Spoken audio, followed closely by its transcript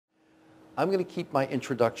I'm going to keep my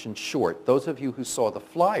introduction short. Those of you who saw the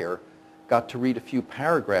flyer got to read a few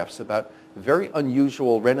paragraphs about a very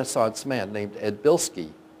unusual Renaissance man named Ed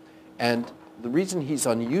Bilsky. And the reason he's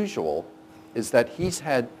unusual is that he's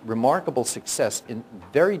had remarkable success in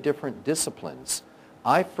very different disciplines.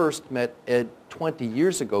 I first met Ed 20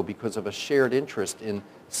 years ago because of a shared interest in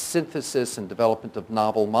synthesis and development of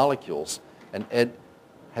novel molecules. And Ed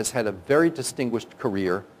has had a very distinguished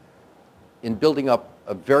career in building up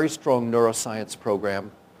a very strong neuroscience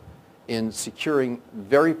program, in securing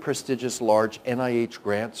very prestigious large NIH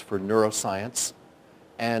grants for neuroscience,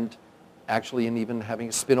 and actually in even having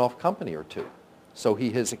a spin-off company or two. So he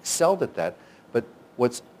has excelled at that. But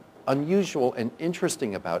what's unusual and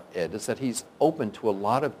interesting about Ed is that he's open to a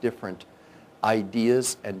lot of different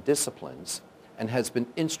ideas and disciplines and has been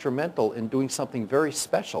instrumental in doing something very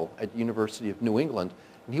special at University of New England.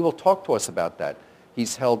 And he will talk to us about that.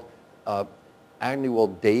 He's held annual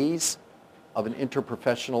days of an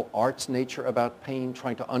interprofessional arts nature about pain,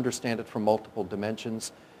 trying to understand it from multiple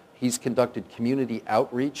dimensions. He's conducted community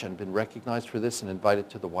outreach and been recognized for this and invited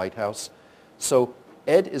to the White House. So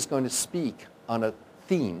Ed is going to speak on a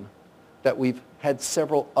theme that we've had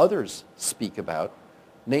several others speak about,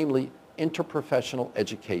 namely interprofessional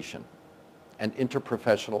education and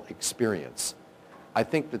interprofessional experience. I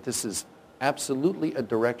think that this is absolutely a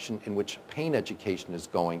direction in which pain education is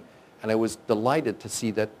going, and I was delighted to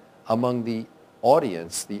see that among the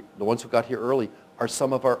audience, the ones who got here early, are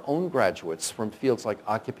some of our own graduates from fields like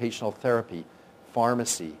occupational therapy,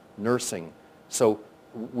 pharmacy, nursing. So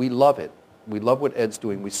we love it. We love what Ed's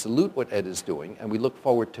doing. We salute what Ed is doing, and we look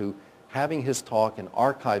forward to having his talk and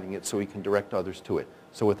archiving it so he can direct others to it.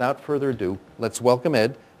 So without further ado, let's welcome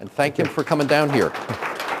Ed and thank him for coming down here.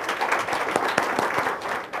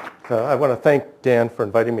 I want to thank Dan for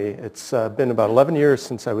inviting me. It's been about 11 years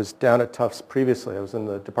since I was down at Tufts previously. I was in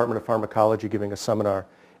the Department of Pharmacology giving a seminar,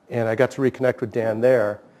 and I got to reconnect with Dan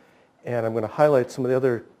there. And I'm going to highlight some of the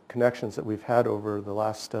other connections that we've had over the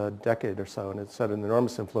last decade or so, and it's had an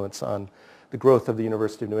enormous influence on the growth of the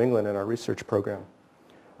University of New England and our research program.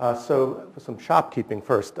 So some shopkeeping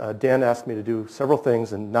first. Dan asked me to do several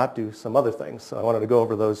things and not do some other things, so I wanted to go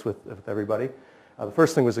over those with everybody. The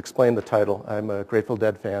first thing was explain the title. I'm a Grateful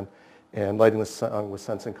Dead fan, and Lighting the Song with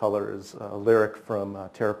Sense and Color is a lyric from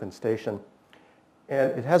Terrapin Station.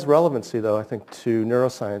 And it has relevancy, though, I think, to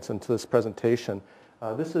neuroscience and to this presentation.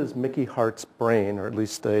 This is Mickey Hart's brain, or at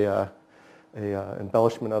least a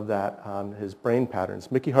embellishment of that on his brain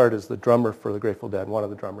patterns. Mickey Hart is the drummer for the Grateful Dead, one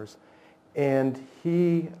of the drummers. And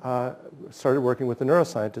he started working with a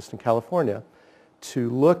neuroscientist in California to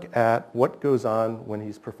look at what goes on when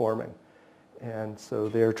he's performing. And so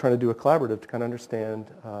they're trying to do a collaborative to kind of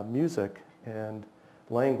understand music and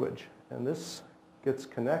language. And this gets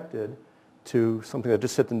connected to something that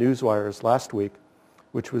just hit the news wires last week,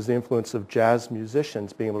 which was the influence of jazz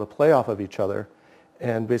musicians being able to play off of each other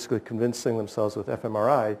and basically convincing themselves with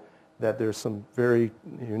fMRI that there's some very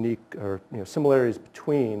unique or similarities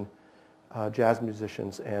between jazz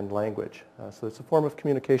musicians and language. So it's a form of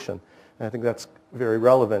communication. And I think that's very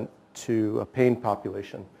relevant to a pain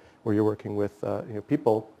population where you're working with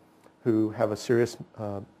people who have a serious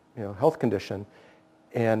health condition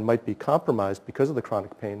and might be compromised because of the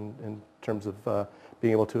chronic pain in terms of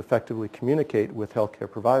being able to effectively communicate with healthcare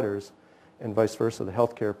providers, and vice versa. The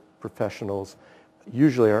healthcare professionals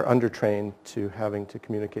usually are undertrained to having to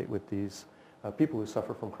communicate with these people who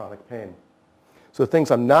suffer from chronic pain. So the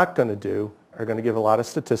things I'm not going to do are going to give a lot of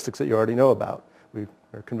statistics that you already know about. We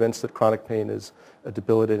are convinced that chronic pain is a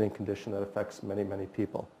debilitating condition that affects many, many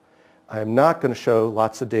people. I am not going to show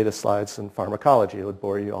lots of data slides in pharmacology. It would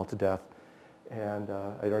bore you all to death. And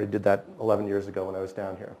I already did that 11 years ago when I was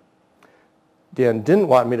down here. Dan didn't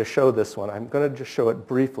want me to show this one. I'm going to just show it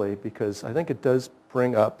briefly because I think it does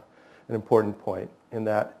bring up an important point in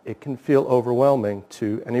that it can feel overwhelming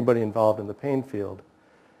to anybody involved in the pain field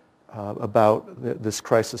about this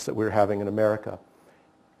crisis that we're having in America.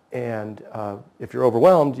 And if you're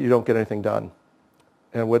overwhelmed, you don't get anything done.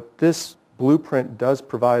 And what this blueprint does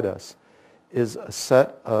provide us is a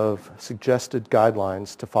set of suggested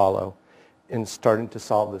guidelines to follow in starting to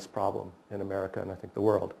solve this problem in America and I think the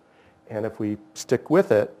world. And if we stick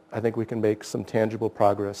with it, I think we can make some tangible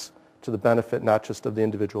progress to the benefit not just of the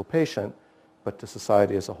individual patient, but to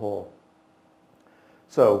society as a whole.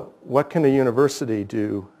 So what can a university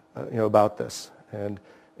do about this? And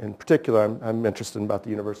in particular, I'm interested about the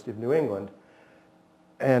University of New England.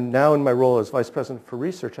 And now in my role as Vice President for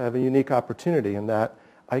Research, I have a unique opportunity in that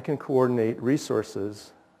I can coordinate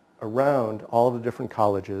resources around all the different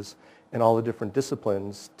colleges and all the different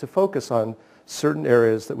disciplines to focus on certain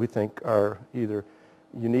areas that we think are either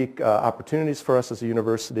unique opportunities for us as a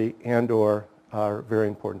university and or are very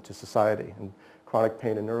important to society. And chronic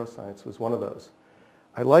pain and neuroscience was one of those.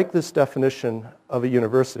 I like this definition of a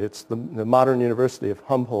university. It's the modern University of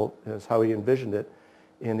Humboldt is how he envisioned it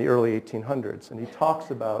in the early 1800s. And he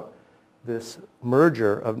talks about this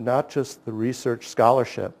merger of not just the research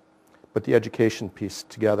scholarship, but the education piece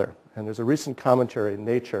together. And there's a recent commentary in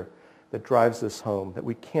Nature that drives this home, that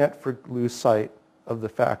we can't lose sight of the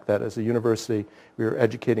fact that as a university, we are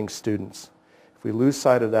educating students. If we lose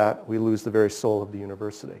sight of that, we lose the very soul of the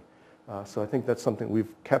university. So I think that's something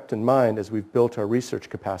we've kept in mind as we've built our research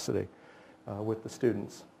capacity with the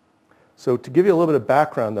students. So to give you a little bit of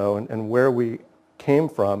background, though, and where we came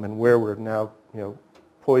from and where we're now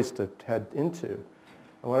poised to head into,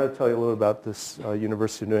 I want to tell you a little about this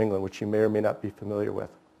University of New England, which you may or may not be familiar with.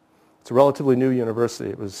 It's a relatively new university.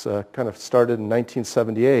 It was kind of started in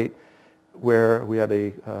 1978, where we had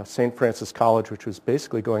a St. Francis College, which was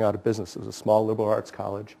basically going out of business. It was a small liberal arts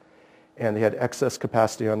college, and they had excess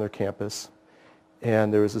capacity on their campus.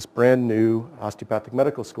 And there was this brand new osteopathic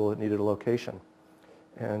medical school that needed a location.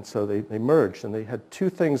 And so they merged, and they had two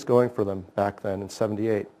things going for them back then in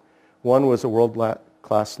 '78. One was a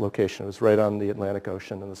world-class location. It was right on the Atlantic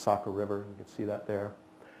Ocean and the Saco River. You can see that there.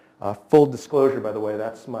 Full disclosure, by the way,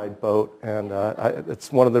 that's my boat, and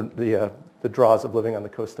it's one of the draws of living on the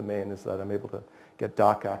coast of Maine is that I'm able to get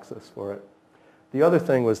dock access for it. The other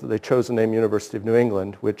thing was that they chose the name University of New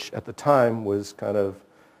England, which at the time was kind of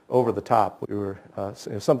over the top. We were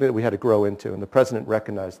something that we had to grow into, and the president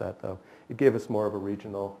recognized that, though. It gave us more of a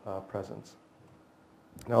regional presence.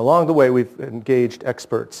 Now, along the way, we've engaged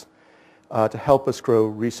experts to help us grow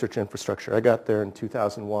research infrastructure. I got there in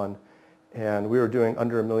 2001, and we were doing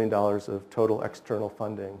under $1 million of total external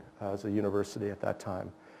funding as a university at that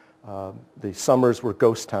time. The summers were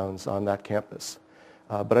ghost towns on that campus.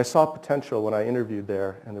 But I saw potential when I interviewed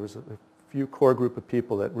there, and there was a few core group of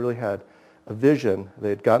people that really had a vision. They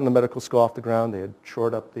had gotten the medical school off the ground, they had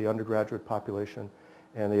shored up the undergraduate population,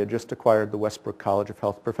 and they had just acquired the Westbrook College of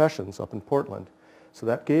Health Professions up in Portland. So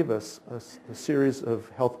that gave us a series of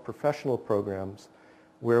health professional programs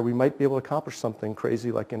where we might be able to accomplish something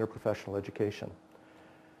crazy like interprofessional education.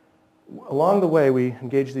 Along the way, we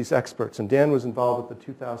engaged these experts, and Dan was involved with the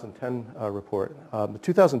 2010 report. The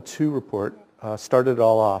 2002 report started it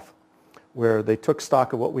all off, where they took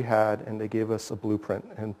stock of what we had and they gave us a blueprint.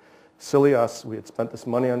 And silly us, we had spent this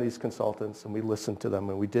money on these consultants, and we listened to them,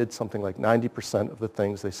 and we did something like 90% of the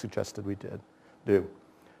things they suggested we do.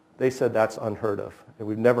 They said that's unheard of. And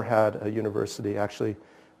we've never had a university actually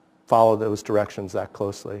follow those directions that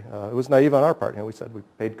closely. It was naive on our part. We said, we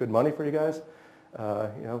paid good money for you guys.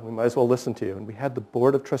 We might as well listen to you. And we had the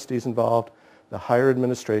board of trustees involved, the higher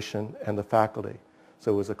administration, and the faculty.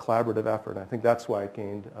 So it was a collaborative effort, and I think that's why it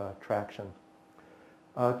gained traction.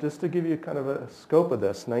 Just to give you kind of a scope of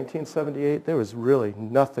this, 1978, there was really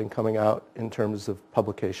nothing coming out in terms of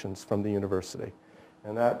publications from the university.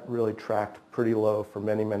 And that really tracked pretty low for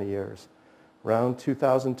many, many years. Around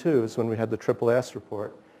 2002 is when we had the SSS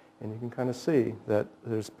report, and you can kind of see that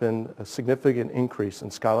there's been a significant increase in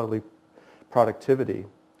scholarly productivity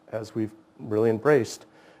as we've really embraced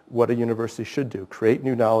what a university should do: create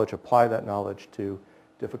new knowledge, apply that knowledge to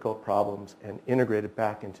difficult problems, and integrate it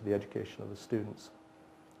back into the education of the students.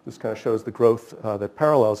 This kind of shows the growth that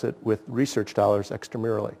parallels it with research dollars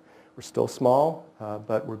extramurally. We're still small,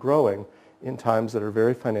 but we're growing in times that are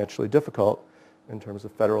very financially difficult in terms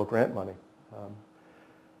of federal grant money.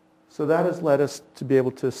 So that has led us to be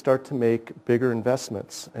able to start to make bigger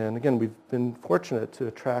investments. And again, we've been fortunate to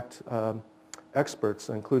attract experts,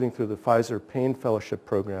 including through the Pfizer Pain Fellowship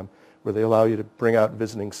Program, where they allow you to bring out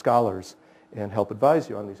visiting scholars and help advise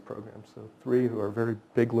you on these programs. So three who are very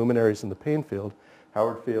big luminaries in the pain field,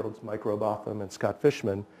 Howard Fields, Mike Robotham, and Scott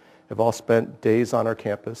Fishman, have all spent days on our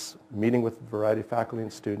campus meeting with a variety of faculty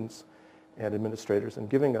and students and administrators and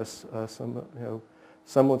giving us some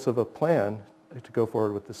semblance of a plan to go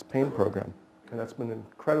forward with this pain program. And that's been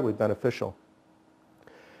incredibly beneficial.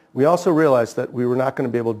 We also realized that we were not going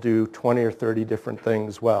to be able to do 20 or 30 different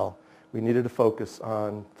things well. We needed to focus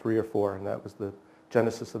on 3 or 4, and that was the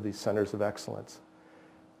genesis of these centers of excellence.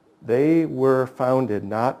 They were founded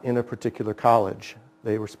not in a particular college.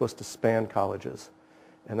 They were supposed to span colleges.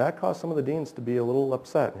 And that caused some of the deans to be a little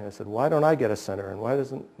upset. And I said, why don't I get a center? And why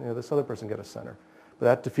doesn't this other person get a center? But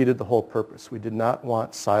that defeated the whole purpose. We did not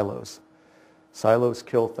want silos. Silos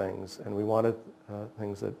kill things, and we wanted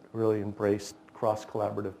things that really embraced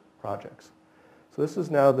cross-collaborative projects. So this is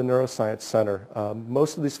now the Neuroscience Center.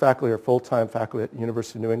 Most of these faculty are full-time faculty at the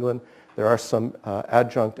University of New England. There are some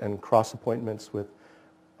adjunct and cross-appointments with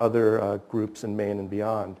other groups in Maine and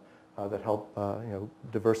beyond. that help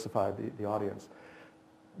diversify the audience.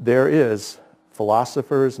 There is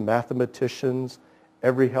philosophers, mathematicians,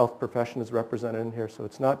 every health profession is represented in here, so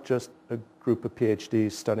it's not just a group of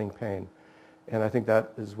PhDs studying pain. And I think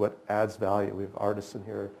that is what adds value. We have artists in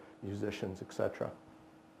here, musicians, etc.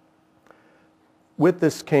 With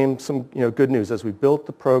this came some good news. As we built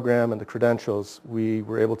the program and the credentials, we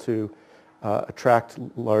were able to attract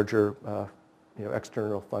larger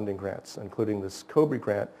external funding grants, including this COBRE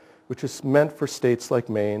grant, which is meant for states like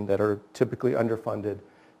Maine that are typically underfunded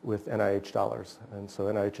with NIH dollars. And so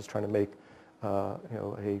NIH is trying to make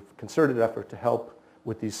a concerted effort to help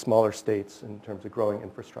with these smaller states in terms of growing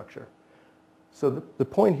infrastructure. So the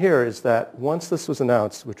point here is that once this was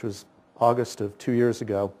announced, which was August of 2 years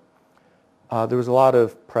ago, there was a lot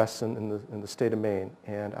of press in the state of Maine,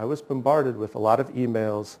 and I was bombarded with a lot of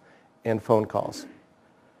emails and phone calls.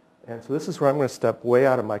 And so this is where I'm going to step way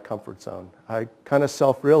out of my comfort zone. I kind of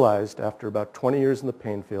self-realized after about 20 years in the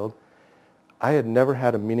pain field, I had never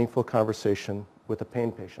had a meaningful conversation with a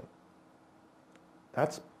pain patient.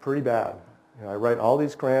 That's pretty bad. I write all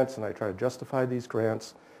these grants and I try to justify these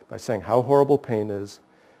grants by saying how horrible pain is,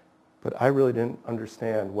 but I really didn't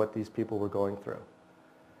understand what these people were going through.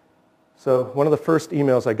 So one of the first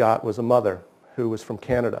emails I got was a mother who was from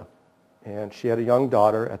Canada, and she had a young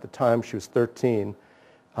daughter. At the time, she was 13,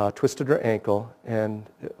 twisted her ankle, and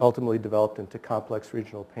it ultimately developed into complex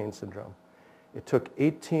regional pain syndrome. It took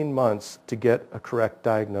 18 months to get a correct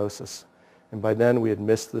diagnosis, and by then we had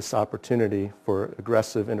missed this opportunity for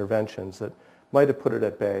aggressive interventions that might have put it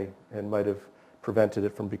at bay and might have prevented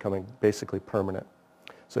it from becoming basically permanent.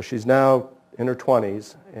 So she's now in her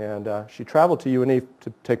 20s, and she traveled to UNE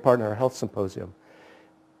to take part in our health symposium.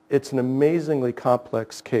 It's an amazingly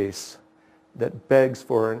complex case that begs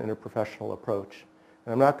for an interprofessional approach.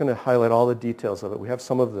 And I'm not going to highlight all the details of it. We have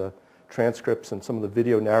some of the transcripts and some of the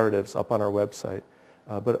video narratives up on our website.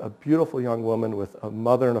 But a beautiful young woman with a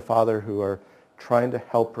mother and a father who are trying to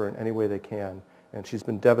help her in any way they can. And she's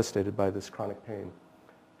been devastated by this chronic pain.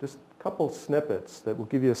 Just a couple snippets that will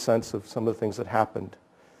give you a sense of some of the things that happened.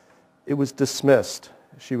 It was dismissed.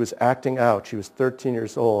 She was acting out. She was 13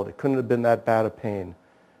 years old. It couldn't have been that bad a pain.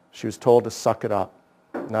 She was told to suck it up.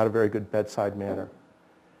 Not a very good bedside manner.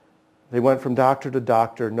 They went from doctor to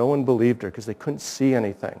doctor. No one believed her because they couldn't see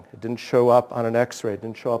anything. It didn't show up on an x-ray. It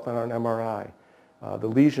didn't show up on an MRI. The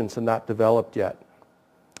lesions had not developed yet.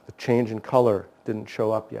 The change in color didn't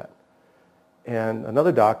show up yet. And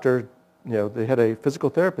another doctor, they had a physical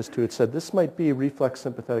therapist who had said, this might be reflex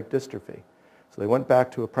sympathetic dystrophy. So they went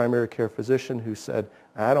back to a primary care physician who said,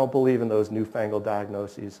 I don't believe in those newfangled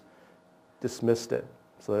diagnoses. Dismissed it.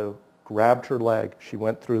 So they grabbed her leg. She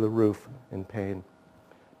went through the roof in pain.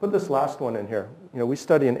 Put this last one in here. We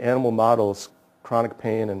study in animal models chronic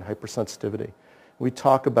pain and hypersensitivity. We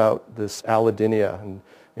talk about this allodynia and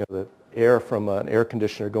the air from an air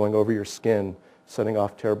conditioner going over your skin, setting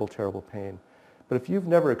off terrible, terrible pain. But if you've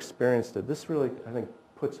never experienced it, this really, I think,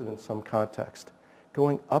 puts it in some context.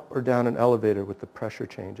 Going up or down an elevator with the pressure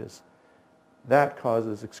changes, that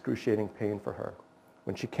causes excruciating pain for her.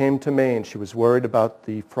 When she came to Maine, she was worried about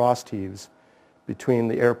the frost heaves between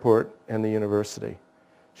the airport and the university.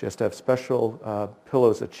 She has to have special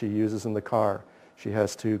pillows that she uses in the car. She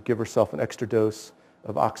has to give herself an extra dose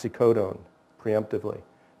of oxycodone preemptively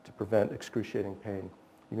to prevent excruciating pain.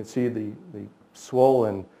 You can see the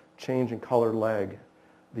swollen, change in color leg,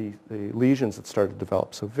 the lesions that started to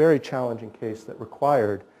develop. So very challenging case that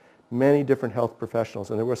required many different health professionals.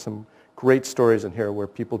 And there were some great stories in here where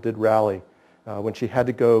people did rally. When she had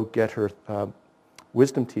to go get her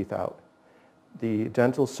wisdom teeth out, the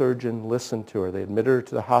dental surgeon listened to her. They admitted her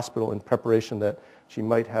to the hospital in preparation that she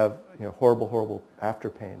might have horrible, horrible after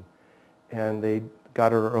pain. And they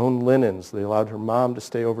got her own linens. They allowed her mom to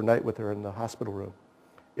stay overnight with her in the hospital room.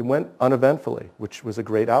 It went uneventfully, which was a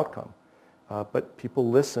great outcome. But people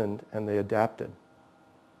listened and they adapted.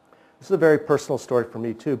 This is a very personal story for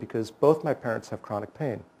me too, because both my parents have chronic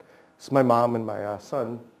pain. This is my mom and my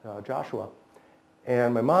son, Joshua.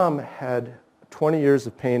 And my mom had 20 years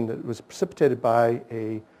of pain that was precipitated by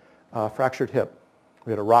a fractured hip.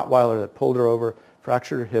 We had a Rottweiler that pulled her over,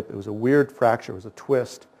 fractured her hip. It was a weird fracture. It was a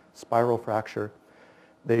twist, spiral fracture.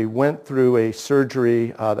 They went through a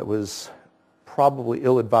surgery that was probably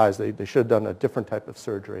ill-advised. They should have done a different type of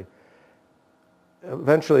surgery.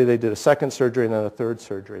 Eventually, they did a second surgery and then a third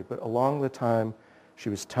surgery. But along the time, she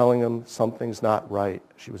was telling them something's not right.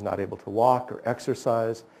 She was not able to walk or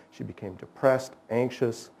exercise. She became depressed,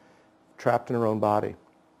 anxious, trapped in her own body.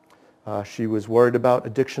 She was worried about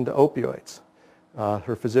addiction to opioids.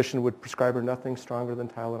 Her physician would prescribe her nothing stronger than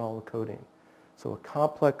Tylenol or codeine. So a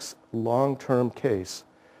complex, long-term case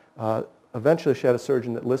Eventually she had a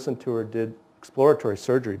surgeon that listened to her, did exploratory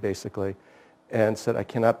surgery basically, and said, I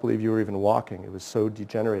cannot believe you were even walking. It was so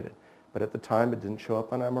degenerated. But at the time it didn't show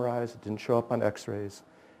up on MRIs, it didn't show up on x-rays.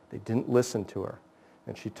 They didn't listen to her.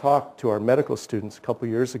 And she talked to our medical students a couple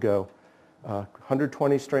years ago,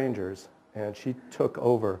 120 strangers, and she took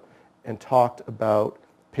over and talked about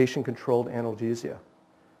patient-controlled analgesia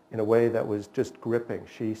in a way that was just gripping.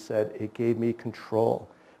 She said, it gave me control.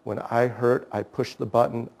 When I hurt, I pushed the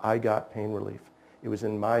button, I got pain relief. It was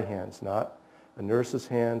in my hands, not a nurse's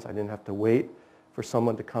hands. I didn't have to wait for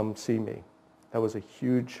someone to come see me. That was a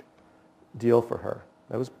huge deal for her.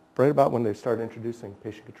 That was right about when they started introducing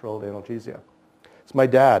patient-controlled analgesia. It's my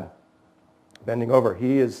dad, bending over.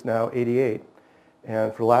 He is now 88,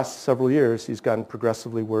 and for the last several years, he's gotten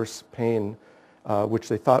progressively worse pain, which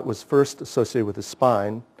they thought was first associated with his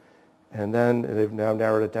spine, and then they've now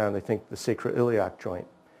narrowed it down. They think the sacroiliac joint.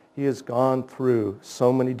 He has gone through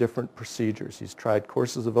so many different procedures. He's tried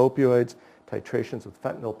courses of opioids, titrations with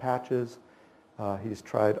fentanyl patches. He's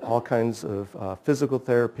tried all kinds of physical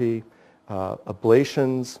therapy,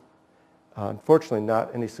 ablations. Unfortunately,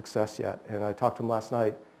 not any success yet. And I talked to him last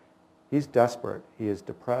night. He's desperate. He is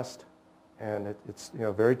depressed, and it's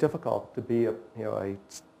very difficult to be a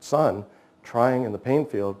son trying in the pain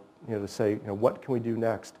field to say what can we do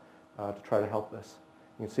next to try to help this.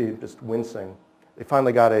 You can see him just wincing. They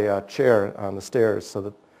finally got a chair on the stairs so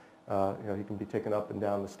that he can be taken up and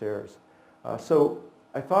down the stairs. So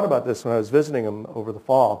I thought about this when I was visiting him over the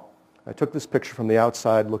fall. I took this picture from the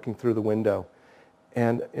outside looking through the window.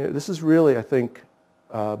 And this is really, I think,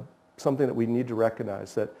 something that we need to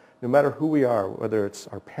recognize, that no matter who we are, whether it's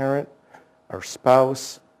our parent, our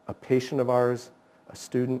spouse, a patient of ours, a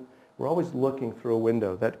student, we're always looking through a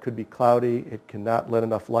window. That could be cloudy, it cannot let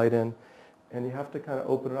enough light in, and you have to kind of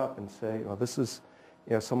open it up and say, well, this is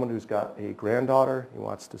someone who's got a granddaughter, he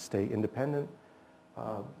wants to stay independent.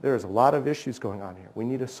 There's a lot of issues going on here. We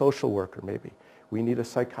need a social worker maybe. We need a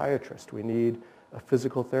psychiatrist. We need a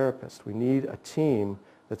physical therapist. We need a team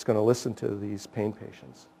that's going to listen to these pain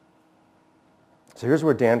patients. So here's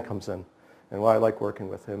where Dan comes in and why I like working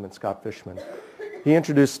with him and Scott Fishman. He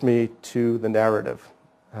introduced me to the narrative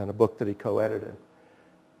and a book that he co-edited.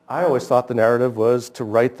 I always thought the narrative was to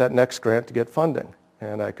write that next grant to get funding.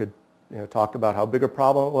 And I could talk about how big a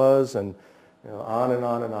problem it was and on and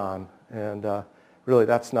on and on. And really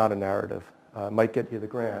that's not a narrative. It might get you the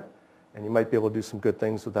grant and you might be able to do some good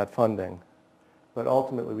things with that funding. But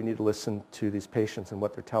ultimately, we need to listen to these patients and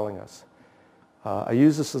what they're telling us. I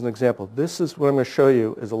use this as an example. This is what I'm going to show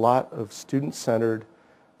you is a lot of student-centered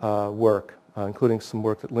work, including some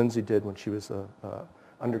work that Lindsay did when she was an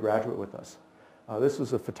undergraduate with us. This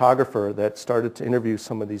was a photographer that started to interview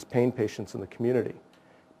some of these pain patients in the community.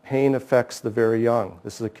 Pain affects the very young.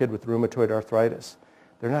 This is a kid with rheumatoid arthritis.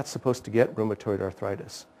 They're not supposed to get rheumatoid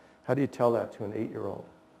arthritis. How do you tell that to an 8-year-old?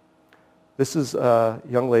 This is a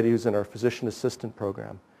young lady who's in our physician assistant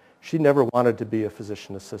program. She never wanted to be a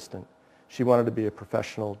physician assistant. She wanted to be a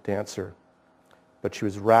professional dancer. But she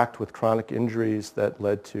was racked with chronic injuries that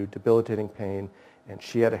led to debilitating pain, and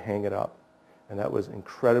she had to hang it up. And that was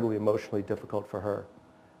incredibly emotionally difficult for her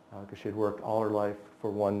because she had worked all her life for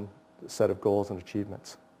one set of goals and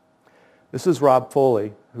achievements. This is Rob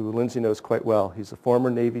Foley, who Lindsay knows quite well. He's a former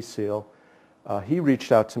Navy SEAL. He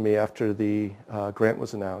reached out to me after the grant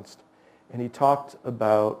was announced. And he talked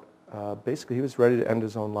about, basically, he was ready to end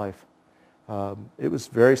his own life. It was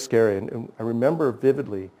very scary. And I remember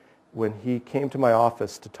vividly when he came to my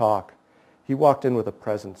office to talk, he walked in with a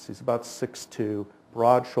presence. He's about 6'2",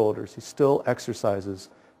 broad shoulders. He still exercises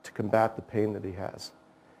to combat the pain that he has.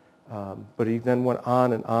 But he then went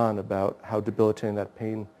on and on about how debilitating that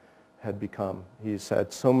pain had become. He's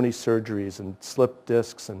had so many surgeries and slipped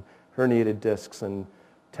discs and herniated discs and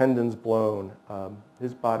tendons blown.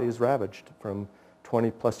 His body is ravaged from 20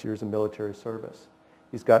 plus years of military service.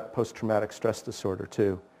 He's got post-traumatic stress disorder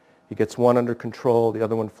too. He gets one under control, the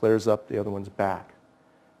other one flares up, the other one's back.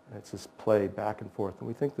 And it's this play back and forth. And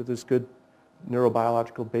we think that there's good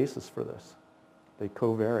neurobiological basis for this. They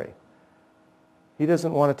co-vary. He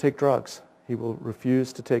doesn't want to take drugs. He will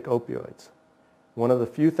refuse to take opioids. One of the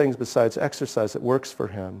few things besides exercise that works for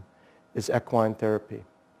him is equine therapy.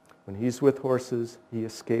 When he's with horses, he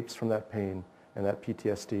escapes from that pain and that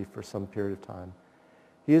PTSD for some period of time.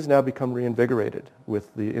 He has now become reinvigorated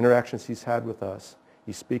with the interactions he's had with us.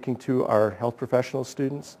 He's speaking to our health professional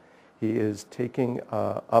students. He is taking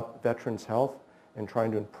up veterans' health and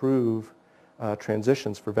trying to improve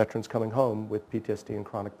transitions for veterans coming home with PTSD and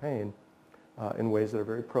chronic pain in ways that are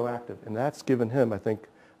very proactive. And that's given him, I think,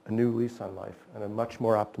 a new lease on life and a much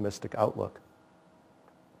more optimistic outlook.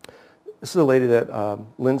 This is a lady that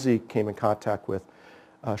Lindsay came in contact with.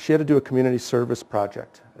 She had to do a community service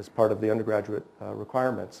project as part of the undergraduate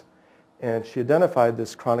requirements. And she identified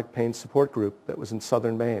this chronic pain support group that was in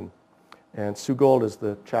southern Maine. And Sue Gold is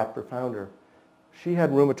the chapter founder. She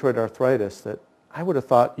had rheumatoid arthritis that I would have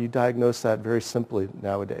thought you diagnose that very simply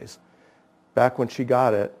nowadays. Back when she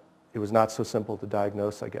got it, it was not so simple to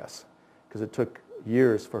diagnose, I guess, because it took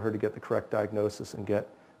years for her to get the correct diagnosis and get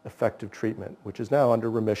effective treatment, which is now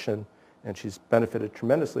under remission, and she's benefited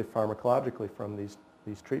tremendously pharmacologically from these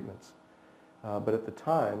treatments. But at the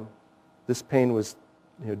time, this pain was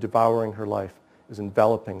devouring her life, it was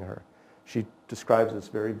enveloping her. She describes this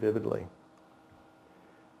very vividly.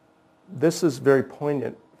 This is very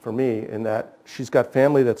poignant for me in that she's got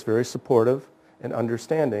family that's very supportive and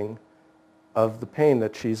understanding of the pain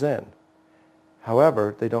that she's in.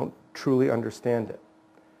 However, they don't truly understand it.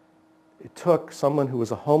 It took someone who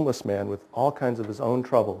was a homeless man with all kinds of his own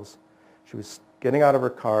troubles. She was getting out of her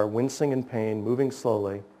car, wincing in pain, moving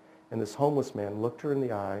slowly, and this homeless man looked her in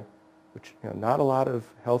the eye, which not a lot of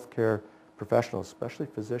healthcare professionals, especially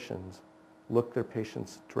physicians, look their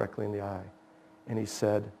patients directly in the eye. And he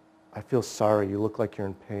said, "I feel sorry, you look like you're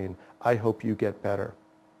in pain. I hope you get better."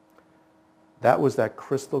 That was that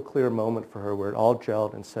crystal clear moment for her where it all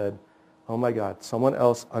gelled and said, oh my God, someone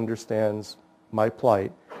else understands my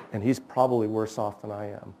plight, and he's probably worse off than I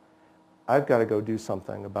am. I've got to go do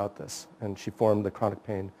something about this. And she formed the chronic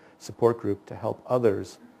pain support group to help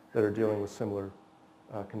others that are dealing with similar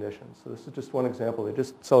conditions. So this is just one example. They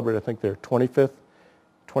just celebrated, I think, their 20th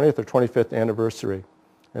or 25th anniversary.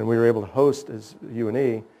 And we were able to host, as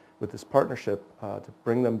UNE, with this partnership to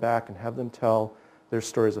bring them back and have them tell their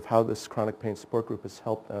stories of how this chronic pain support group has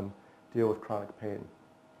helped them deal with chronic pain.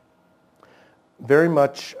 Very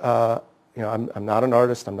much, I'm not an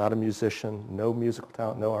artist, I'm not a musician, no musical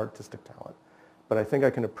talent, no artistic talent, but I think I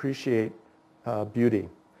can appreciate beauty.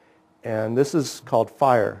 And this is called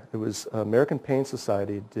Fire. It was American Pain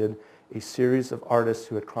Society did a series of artists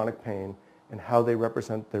who had chronic pain and how they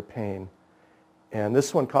represent their pain. And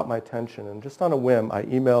this one caught my attention, and just on a whim, I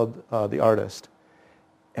emailed the artist,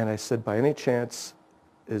 and I said, by any chance,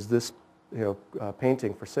 is this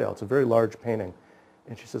painting for sale? It's a very large painting.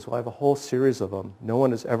 And she says, well, I have a whole series of them. No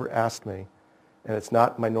one has ever asked me, and it's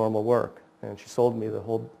not my normal work. And she sold me the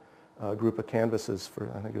whole group of canvases for,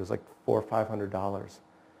 I think it was like $400 or $500.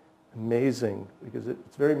 Amazing, because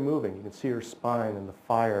it's very moving. You can see her spine and the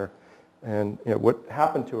fire. And what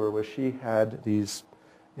happened to her was she had these,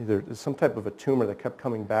 either some type of a tumor that kept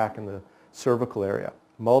coming back in the cervical area.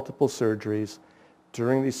 Multiple surgeries.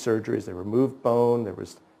 During these surgeries, they removed bone, there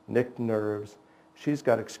was nicked nerves. She's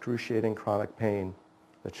got excruciating chronic pain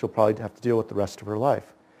that she'll probably have to deal with the rest of her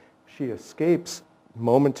life. She escapes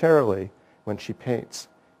momentarily when she paints.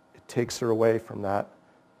 It takes her away from that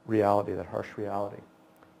reality, that harsh reality.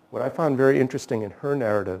 What I found very interesting in her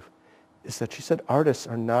narrative is that she said artists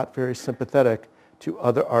are not very sympathetic to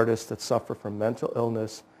other artists that suffer from mental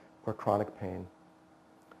illness or chronic pain.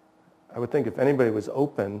 I would think if anybody was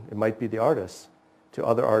open, it might be the artists to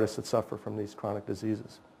other artists that suffer from these chronic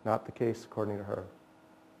diseases. Not the case, according to her.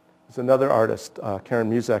 There's another artist, Karen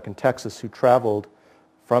Muzak in Texas, who traveled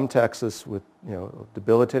from Texas with a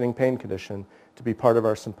debilitating pain condition to be part of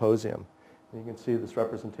our symposium. And you can see this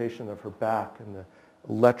representation of her back and the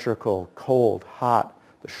electrical, cold, hot,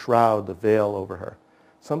 the shroud, the veil over her.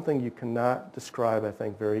 Something you cannot describe, I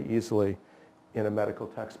think, very easily in a medical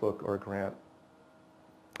textbook or a grant.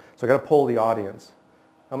 So I got to poll the audience.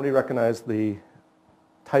 How many recognize the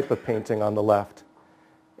type of painting on the left?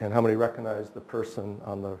 And how many recognize the person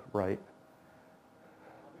on the right?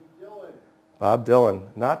 Bob Dylan.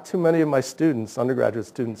 Not too many of my students, undergraduate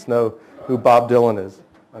students, know who Bob Dylan is,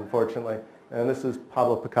 unfortunately. And this is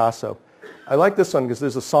Pablo Picasso. I like this one because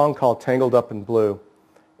there's a song called Tangled Up in Blue.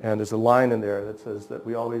 And there's a line in there that says that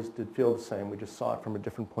we always did feel the same. We just saw it from a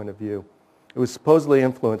different point of view. It was supposedly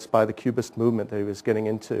influenced by the Cubist movement that he was getting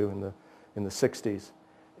into in the 60s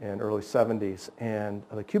and early 70s. And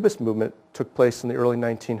the Cubist movement took place in the early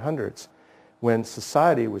 1900s when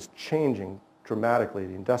society was changing dramatically.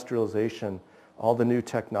 The industrialization, all the new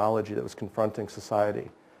technology that was confronting society.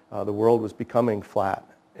 The world was becoming flat,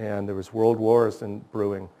 and there was world wars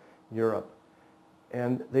brewing in Europe.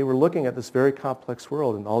 And they were looking at this very complex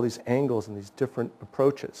world and all these angles and these different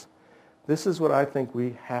approaches. This is what I think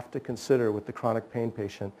we have to consider with the chronic pain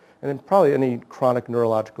patient, and in probably any chronic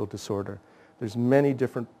neurological disorder. There's many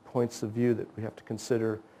different points of view that we have to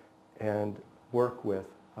consider and work with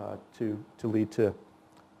to lead to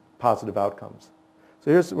positive outcomes.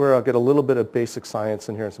 So here's where I'll get a little bit of basic science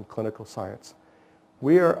in here and some clinical science.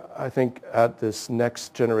 We are, I think, at this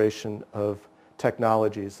next generation of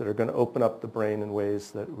technologies that are going to open up the brain in ways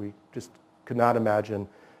that we just could not imagine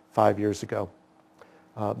 5 years ago.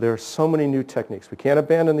 There are so many new techniques. We can't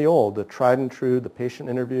abandon the old, the tried and true, the patient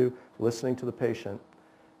interview, listening to the patient.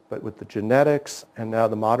 But with the genetics and now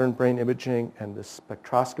the modern brain imaging and the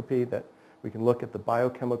spectroscopy, that we can look at the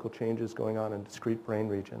biochemical changes going on in discrete brain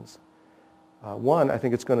regions. One, I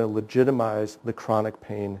think it's going to legitimize the chronic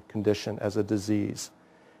pain condition as a disease.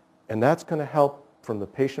 And that's going to help from the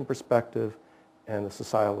patient perspective and the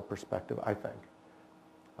societal perspective, I think.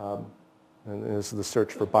 And this is the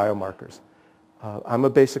search for biomarkers. I'm a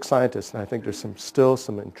basic scientist, and I think there's still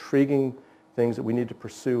some intriguing things that we need to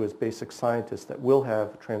pursue as basic scientists that will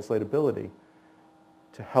have translatability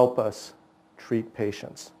to help us treat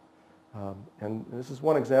patients. And this is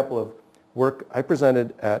one example of work I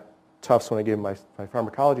presented at Tufts when I gave my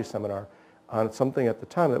pharmacology seminar on something at the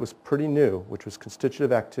time that was pretty new, which was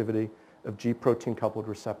constitutive activity of G protein coupled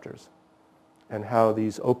receptors, and how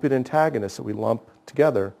these opiate antagonists that we lump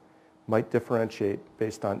together might differentiate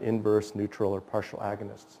based on inverse, neutral, or partial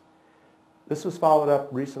agonists. This was followed up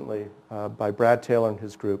recently by Brad Taylor and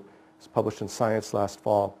his group. It was published in Science last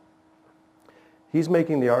fall. He's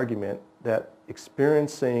making the argument that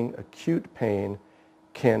experiencing acute pain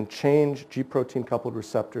can change G protein coupled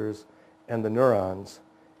receptors and the neurons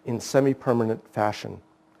in semi-permanent fashion.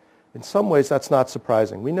 In some ways, that's not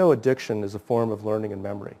surprising. We know addiction is a form of learning and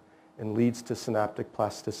memory and leads to synaptic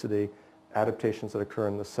plasticity, adaptations that occur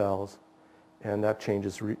in the cells, and that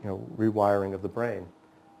changes rewiring of the brain.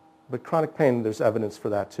 But chronic pain, there's evidence for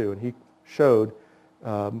that too. And he showed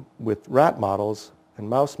with rat models and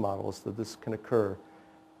mouse models that this can occur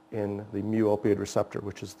in the mu-opioid receptor,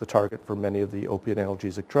 which is the target for many of the opiate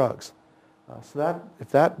analgesic drugs. So if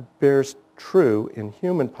that bears true in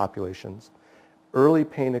human populations, early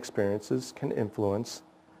pain experiences can influence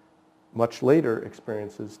much later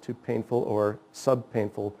experiences to painful or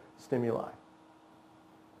sub-painful stimuli.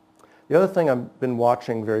 The other thing I've been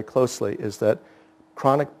watching very closely is that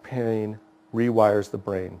chronic pain rewires the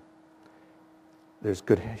brain. There's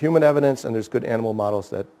good human evidence and there's good animal models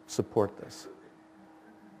that support this.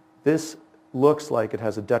 This looks like it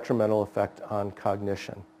has a detrimental effect on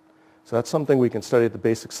cognition. So that's something we can study at the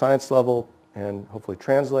basic science level and hopefully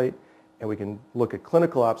translate, and we can look at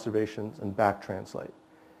clinical observations and back translate.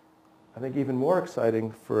 I think even more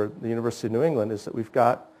exciting for the University of New England is that we've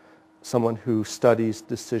got someone who studies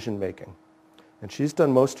decision making. And she's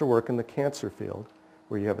done most of her work in the cancer field,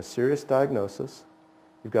 where you have a serious diagnosis,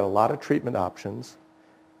 you've got a lot of treatment options,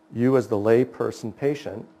 you as the lay person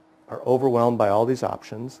patient are overwhelmed by all these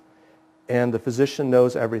options, and the physician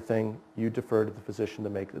knows everything, you defer to the physician to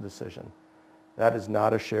make the decision. That is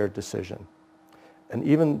not a shared decision. And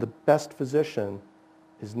even the best physician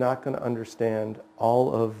is not going to understand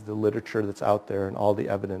all of the literature that's out there and all the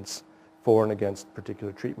evidence for and against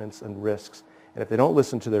particular treatments and risks. And if they don't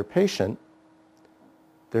listen to their patient,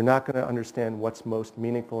 they're not going to understand what's most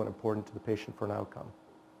meaningful and important to the patient for an outcome.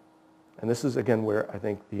 And this is, again, where I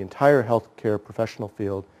think the entire healthcare professional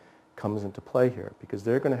field comes into play here, because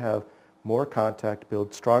they're going to have more contact,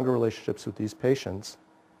 build stronger relationships with these patients.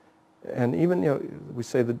 And even, we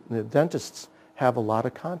say the dentists have a lot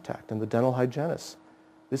of contact, and the dental hygienists.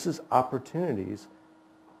 This is opportunities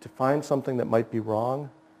to find something that might be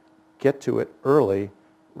wrong, get to it early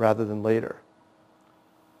rather than later.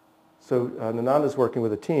 So Nananda's working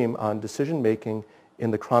with a team on decision-making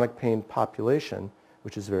in the chronic pain population,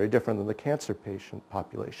 which is very different than the cancer patient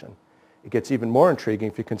population. It gets even more intriguing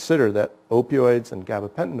if you consider that opioids and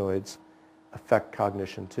gabapentinoids affect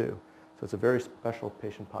cognition too. So it's a very special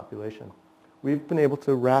patient population. We've been able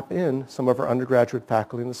to wrap in some of our undergraduate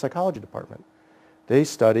faculty in the psychology department. They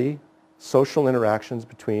study social interactions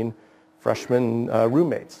between freshman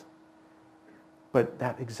roommates. But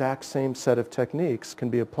that exact same set of techniques can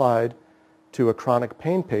be applied to a chronic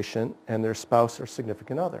pain patient and their spouse or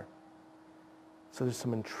significant other. So there's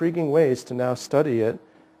some intriguing ways to now study it.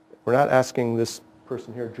 We're not asking this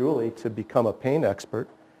person here, Julie, to become a pain expert,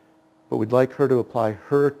 but we'd like her to apply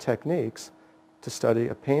her techniques to study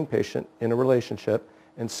a pain patient in a relationship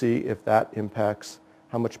and see if that impacts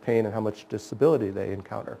how much pain and how much disability they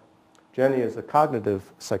encounter. Jenny is a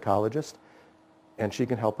cognitive psychologist, and she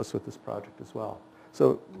can help us with this project as well.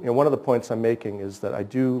 So one of the points I'm making is that I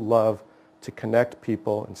do love to connect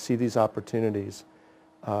people and see these opportunities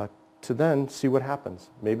to then see what happens.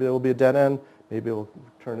 Maybe there will be a dead end, maybe it will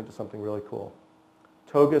turn into something really cool.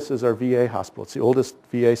 Togus is our VA hospital. It's the oldest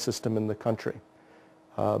VA system in the country.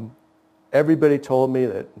 Everybody told me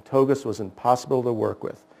that Togus was impossible to work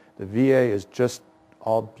with. The VA is just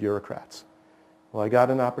all bureaucrats. Well, I got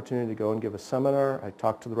an opportunity to go and give a seminar. I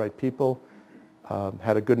talked to the right people,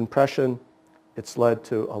 had a good impression, it's led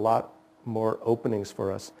to a lot more openings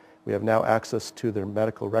for us. We have now access to their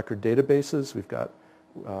medical record databases. We've got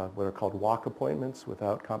what are called walk appointments,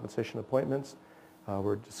 without compensation appointments.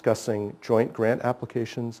 We're discussing joint grant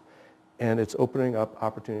applications, and it's opening up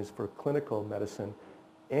opportunities for clinical medicine,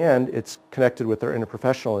 and it's connected with our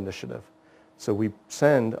interprofessional initiative. So we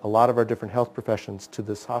send a lot of our different health professions to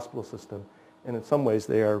this hospital system, and in some ways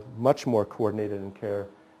they are much more coordinated in care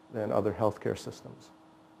than other healthcare systems.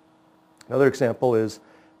 Another example is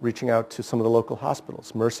reaching out to some of the local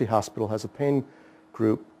hospitals. Mercy Hospital has a pain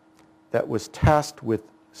group that was tasked with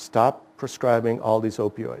stop prescribing all these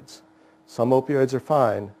opioids. Some opioids are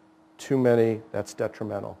fine, too many, that's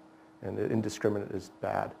detrimental, and indiscriminate is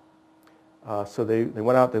bad. So they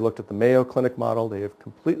went out, they looked at the Mayo Clinic model, they have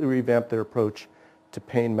completely revamped their approach to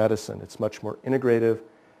pain medicine. It's much more integrative.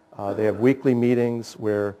 They have weekly meetings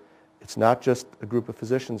where it's not just a group of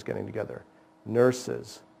physicians getting together.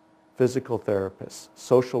 Nurses, physical therapists,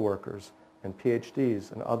 social workers, and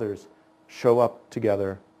PhDs and others show up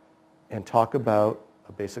together and talk about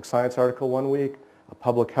a basic science article one week, a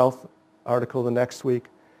public health article the next week.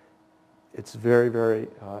 It's very, very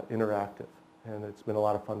interactive, and it's been a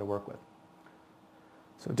lot of fun to work with.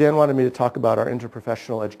 So Dan wanted me to talk about our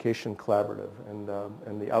Interprofessional Education Collaborative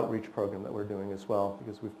and the outreach program that we're doing as well,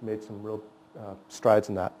 because we've made some real strides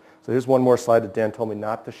in that. So here's one more slide that Dan told me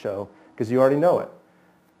not to show, because you already know it.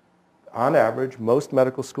 On average, most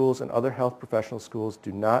medical schools and other health professional schools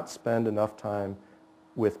do not spend enough time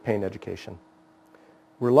with pain education.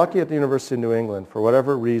 We're lucky at the University of New England, for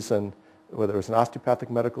whatever reason, whether it was an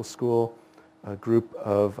osteopathic medical school, a group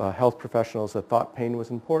of health professionals that thought pain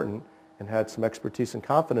was important and had some expertise and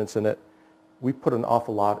confidence in it, we put an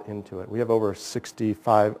awful lot into it. We have over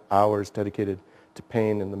 65 hours dedicated to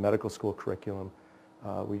pain in the medical school curriculum.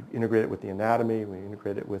 We integrate it with the anatomy, we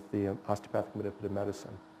integrate it with the osteopathic manipulative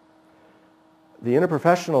medicine. The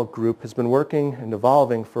interprofessional group has been working and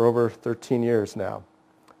evolving for over 13 years now.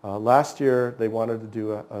 Last year, they wanted to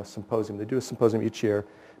do a symposium. They do a symposium each year,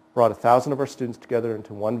 brought 1,000 of our students together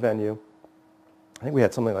into one venue. I think we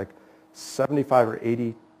had something like 75 or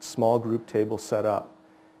 80 small group tables set up.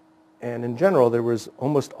 And in general, there was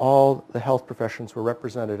almost all the health professions were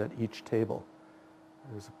represented at each table.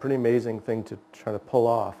 It was a pretty amazing thing to try to pull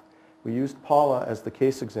off. We used Paula as the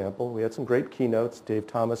case example. We had some great keynotes. Dave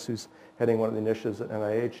Thomas, who's heading one of the initiatives at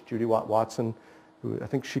NIH, Judy Watt-Watson, who I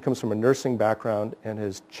think she comes from a nursing background and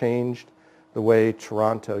has changed the way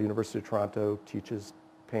Toronto, University of Toronto, teaches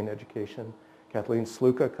pain education. Kathleen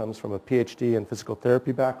Sluka comes from a PhD in physical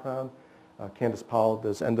therapy background. Candace Powell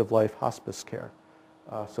does end-of-life hospice care.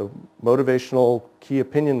 So motivational key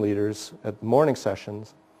opinion leaders at the morning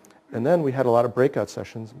sessions. And then we had a lot of breakout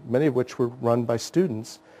sessions, many of which were run by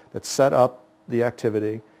students that set up the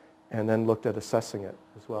activity and then looked at assessing it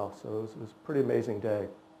as well. So it was a pretty amazing day.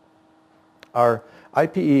 Our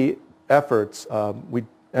IPE efforts, we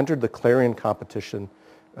entered the Clarion competition,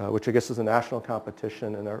 which I guess is a national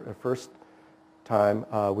competition. And our first time,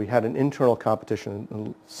 we had an internal competition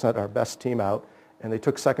and sent our best team out, and they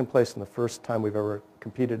took second place in the first time we've ever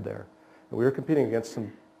competed there. And we were competing against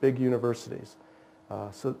some big universities.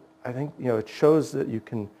 So I think it shows that you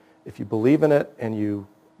can, if you believe in it and you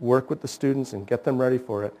work with the students and get them ready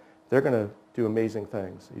for it, they're going to do amazing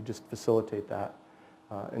things. You just facilitate that.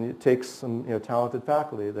 And it takes some talented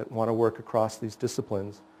faculty that want to work across these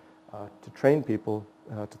disciplines to train people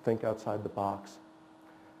to think outside the box.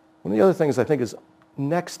 One of the other things I think is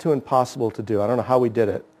next to impossible to do, I don't know how we did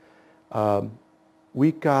it,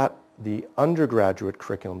 we got the undergraduate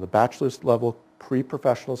curriculum, the bachelor's level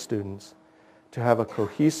pre-professional students, to have a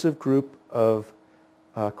cohesive group of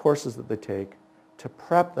courses that they take to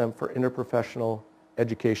prep them for interprofessional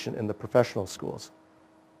education in the professional schools.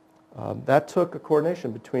 That took a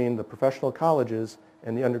coordination between the professional colleges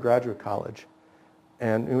and the undergraduate college.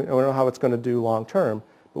 And we don't know how it's going to do long term,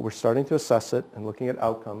 but we're starting to assess it and looking at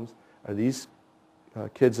outcomes. Are these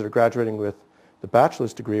kids that are graduating with the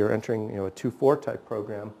bachelor's degree or entering a 2-4 type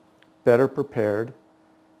program better prepared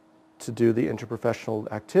to do the interprofessional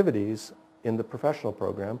activities in the professional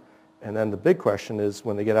program? And then the big question is,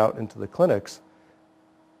 when they get out into the clinics,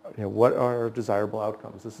 what are desirable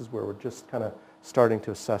outcomes? This is where we're just kind of starting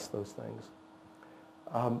to assess those things.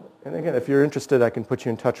 And again, if you're interested, I can put you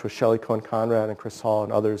in touch with Shelley Cohen-Conrad and Chris Hall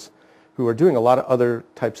and others who are doing a lot of other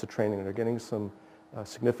types of training and are getting some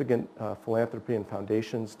significant philanthropy and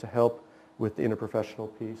foundations to help with the interprofessional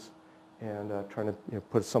piece and trying to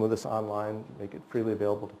put some of this online, make it freely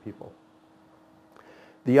available to people.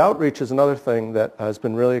 The outreach is another thing that has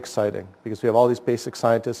been really exciting because we have all these basic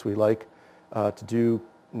scientists. We like to do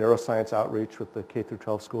neuroscience outreach with the K through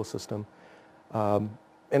 12 school system.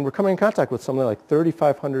 And we're coming in contact with something like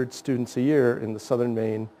 3,500 students a year in the southern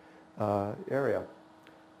Maine area.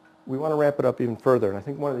 We want to ramp it up even further. And I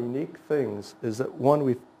think one of the unique things is that, one,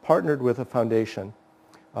 we've partnered with a foundation.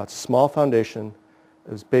 It's a small foundation.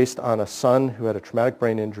 It was based on a son who had a traumatic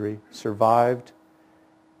brain injury, survived,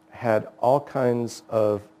 had all kinds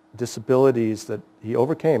of disabilities that he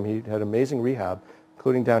overcame. He had amazing rehab,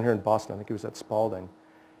 including down here in Boston. I think he was at Spalding.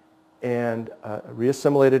 And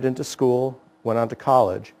reassimilated into school, went on to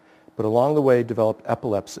college, but along the way developed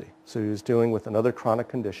epilepsy. So he was dealing with another chronic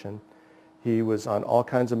condition. He was on all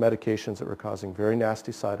kinds of medications that were causing very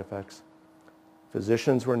nasty side effects.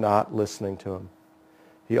 Physicians were not listening to him.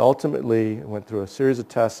 He ultimately went through a series of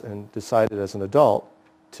tests and decided as an adult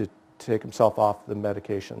to take himself off the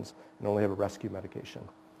medications and only have a rescue medication.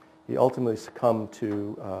 He ultimately succumbed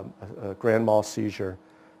to a grand mal seizure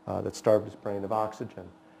that starved his brain of oxygen.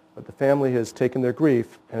 But the family has taken their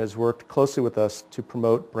grief and has worked closely with us to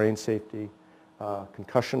promote brain safety,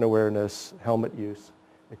 concussion awareness, helmet use,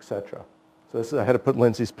 etc. So this is, I had to put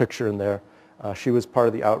Lindsay's picture in there. She was part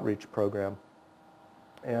of the outreach program.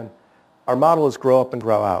 And our model is grow up and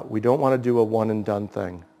grow out. We don't want to do a one and done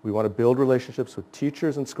thing. We want to build relationships with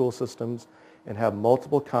teachers and school systems and have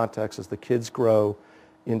multiple contexts as the kids grow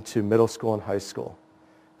into middle school and high school.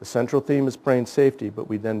 The central theme is brain safety, but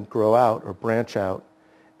we then grow out or branch out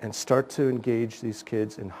and start to engage these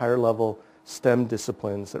kids in higher level STEM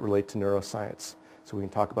disciplines that relate to neuroscience. So we can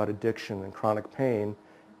talk about addiction and chronic pain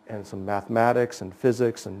and some mathematics and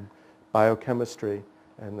physics and biochemistry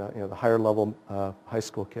and the higher level high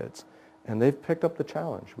school kids. And they've picked up the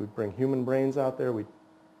challenge. We bring human brains out there. We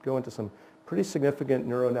go into some pretty significant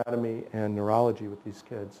neuroanatomy and neurology with these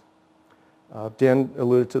kids. Dan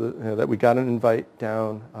alluded to that we got an invite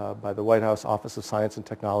down by the White House Office of Science and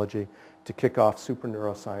Technology to kick off Super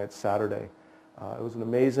Neuroscience Saturday. It was an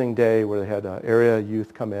amazing day where they had area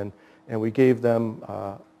youth come in, and we gave them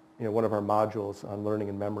one of our modules on learning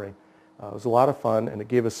and memory. It was a lot of fun, and it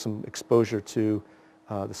gave us some exposure to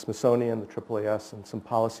the Smithsonian, the AAAS, and some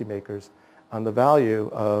policymakers on the value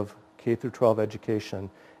of K through 12 education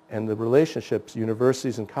and the relationships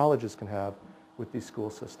universities and colleges can have with these school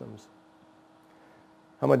systems.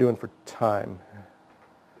 How am I doing for time?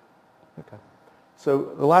 Okay.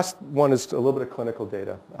 So the last one is a little bit of clinical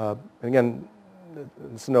data. And again,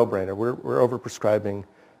 it's a no-brainer. We're overprescribing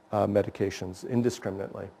medications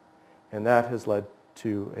indiscriminately, and that has led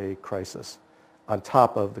to a crisis on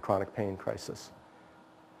top of the chronic pain crisis.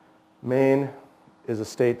 Maine is a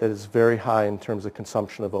state that is very high in terms of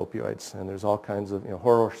consumption of opioids, and there's all kinds of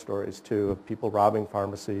horror stories too of people robbing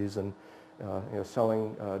pharmacies and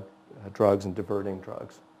selling drugs and diverting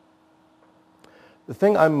drugs. The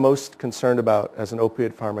thing I'm most concerned about as an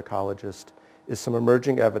opioid pharmacologist is some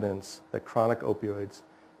emerging evidence that chronic opioids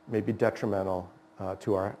may be detrimental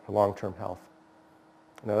to our long-term health.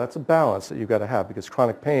 Now that's a balance that you've got to have, because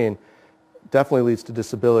chronic pain definitely leads to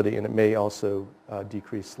disability, and it may also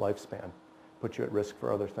decrease lifespan, put you at risk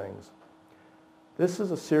for other things. This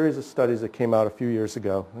is a series of studies that came out a few years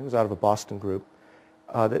ago. I think it was out of a Boston group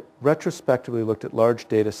that retrospectively looked at large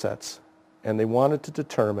data sets, and they wanted to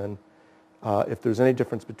determine if there's any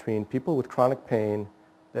difference between people with chronic pain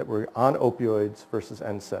that were on opioids versus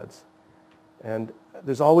NSAIDs. And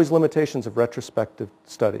there's always limitations of retrospective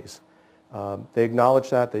studies. They acknowledge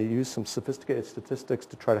that. They use some sophisticated statistics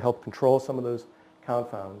to try to help control some of those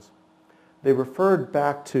confounds. They referred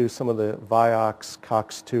back to some of the Vioxx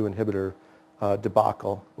COX-2 inhibitor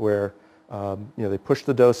debacle, where they pushed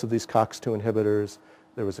the dose of these COX-2 inhibitors.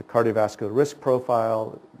 There was a cardiovascular risk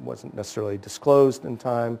profile. It wasn't necessarily disclosed in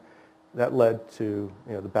time. That led to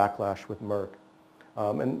the backlash with Merck.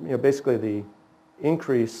 Basically the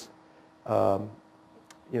increase,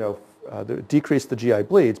 decreased the GI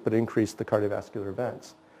bleeds, but increased the cardiovascular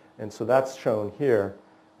events. And so that's shown here.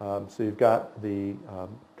 So you've got the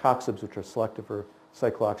COXIBs, which are selective for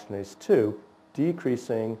cyclooxygenase 2,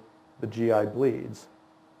 decreasing the GI bleeds.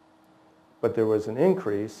 But there was an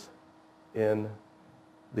increase in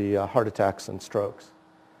the heart attacks and strokes.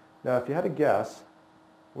 Now, if you had to guess,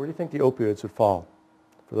 where do you think the opioids would fall?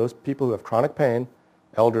 For those people who have chronic pain,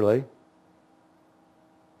 elderly,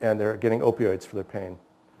 and they're getting opioids for their pain,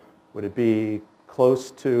 would it be close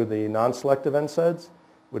to the non-selective NSAIDs?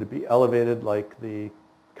 Would it be elevated like the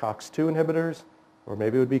COX-2 inhibitors? Or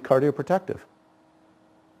maybe it would be cardioprotective?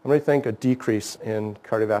 How many think a decrease in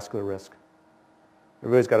cardiovascular risk?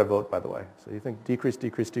 Everybody's got to vote, by the way. So you think decrease,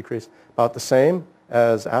 decrease, decrease. About the same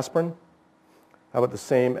as aspirin? How about the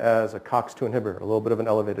same as a COX-2 inhibitor, a little bit of an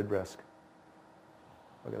elevated risk?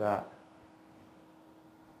 Look at that.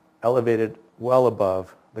 Elevated well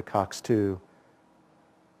above the COX-2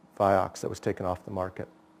 Vioxx that was taken off the market.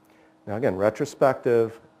 Now again,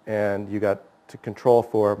 retrospective, and you got to control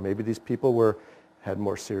for maybe these people had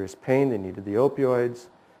more serious pain, they needed the opioids,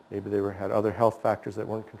 maybe they had other health factors that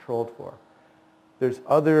weren't controlled for. There's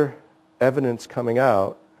other evidence coming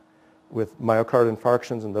out with myocardial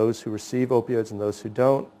infarctions in those who receive opioids and those who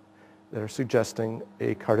don't that are suggesting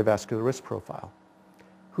a cardiovascular risk profile.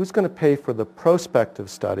 Who's going to pay for the prospective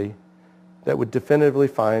study that would definitively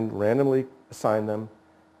randomly assign them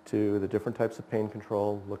to the different types of pain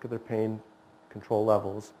control, look at their pain control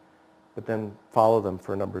levels, but then follow them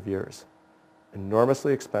for a number of years?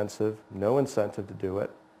 Enormously expensive, no incentive to do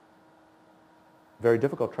it, very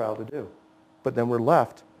difficult trial to do. But then we're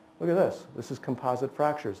left, look at this. This is composite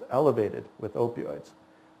fractures, elevated with opioids.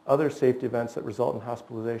 Other safety events that result in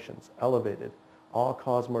hospitalizations, elevated.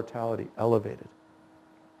 All-cause mortality, elevated.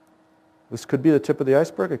 This could be the tip of the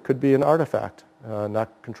iceberg. It could be an artifact, not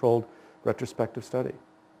controlled retrospective study.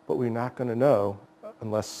 But we're not going to know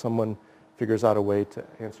unless someone figures out a way to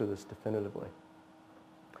answer this definitively.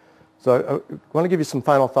 So I want to give you some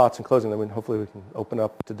final thoughts in closing, then hopefully we can open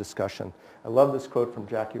up to discussion. I love this quote from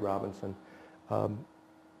Jackie Robinson.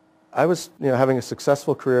 I was having a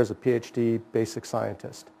successful career as a PhD basic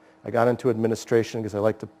scientist. I got into administration because I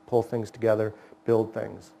like to pull things together, build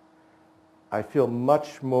things. I feel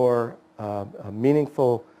much more a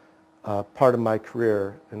meaningful part of my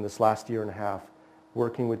career in this last year and a half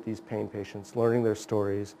working with these pain patients, learning their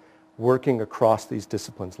stories, working across these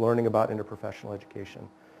disciplines, learning about interprofessional education.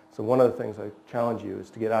 So one of the things I challenge you is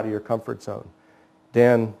to get out of your comfort zone.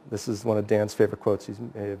 Dan, this is one of Dan's favorite quotes. He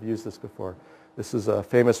may have used this before. This is a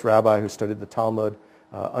famous rabbi who studied the Talmud,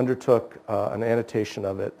 undertook an annotation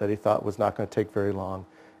of it that he thought was not going to take very long.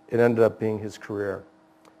 It ended up being his career.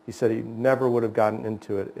 He said he never would have gotten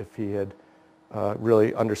into it if he had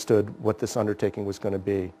really understood what this undertaking was going to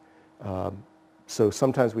be. So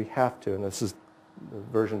sometimes we have to, and this is the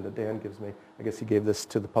version that Dan gives me. I guess he gave this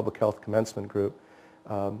to the public health commencement group.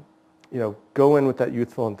 Go in with that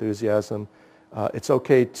youthful enthusiasm. It's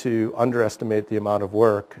okay to underestimate the amount of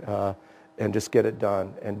work and just get it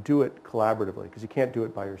done and do it collaboratively because you can't do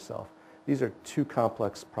it by yourself. These are two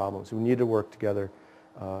complex problems. We need to work together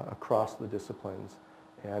across the disciplines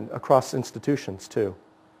and across institutions too.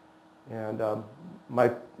 And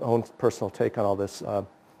my own personal take on all this,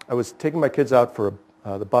 I was taking my kids out for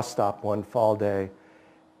the bus stop one fall day,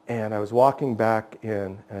 and I was walking back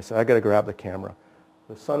in, and I said, I got to grab the camera.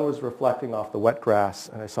 The sun was reflecting off the wet grass,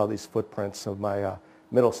 and I saw these footprints of my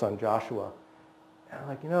middle son, Joshua. And I'm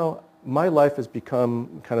like, my life has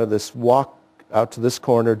become kind of this walk out to this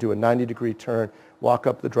corner, do a 90-degree turn, walk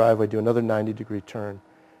up the driveway, do another 90-degree turn.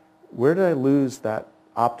 Where did I lose that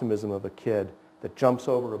optimism of a kid that jumps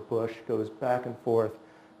over a bush, goes back and forth,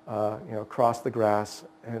 across the grass,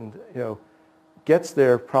 and gets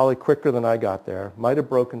there probably quicker than I got there, might have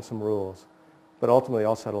broken some rules, but ultimately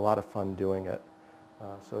also had a lot of fun doing it.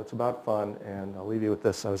 So it's about fun, and I'll leave you with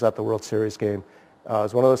this. I was at the World Series game. It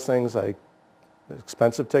was one of those things,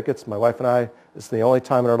 expensive tickets, my wife and I, this is the only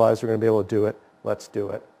time in our lives we're going to be able to do it. Let's do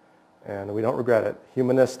it. And we don't regret it.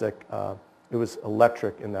 Humanistic, it was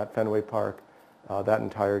electric in that Fenway Park, that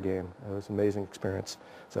entire game. It was an amazing experience.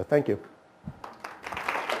 So thank you.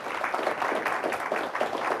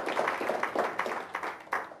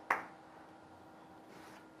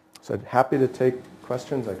 So happy to take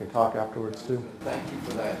questions. I can talk afterwards too. Thank you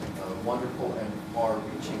for that wonderful and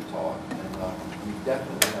far-reaching talk. And we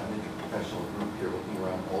definitely have an interprofessional group here looking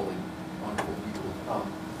around all the wonderful people who come.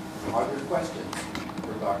 Are there questions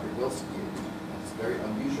for Dr. Bilsky? It's a very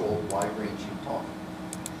unusual, wide-ranging talk.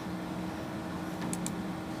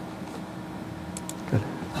 Good.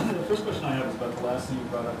 The first question I have is about the last thing you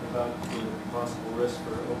brought up about the possible risk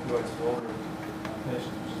for opioids for older patients,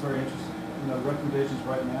 which is very interesting. Recommendations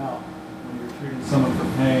right now when you're treating someone for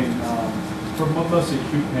pain, for mostly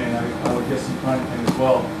acute pain, I would guess some chronic pain as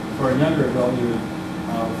well. For a younger adult, you would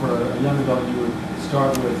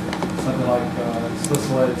start with something like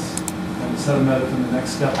salicylates and acetaminophen. The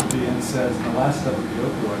next step would be NSAIDs, and the last step would be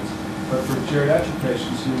opioids. But for geriatric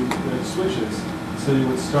patients, it switches. So you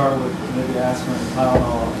would start with maybe aspirin and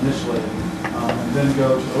Tylenol initially, and then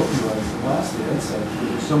go to opioids, and lastly NSAIDs.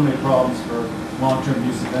 There's so many problems for long-term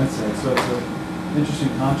use of NSAIDs, so it's an interesting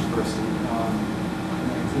controversy. It's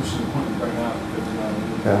an interesting point to bring up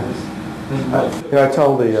because I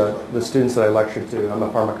tell the students that I lecture to, I'm a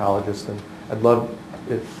pharmacologist, and I'd love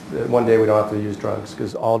if one day we don't have to use drugs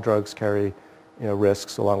because all drugs carry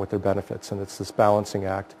risks along with their benefits, and it's this balancing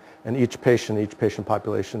act. And each patient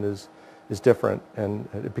population is different, and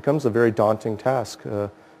it becomes a very daunting task.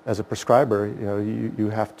 As a prescriber, you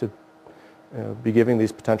have to be giving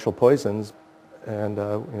these potential poisons and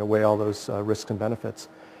weigh all those risks and benefits.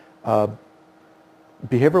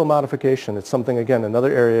 Behavioral modification, it's something, again,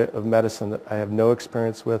 another area of medicine that I have no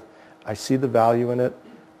experience with. I see the value in it.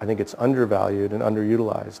 I think it's undervalued and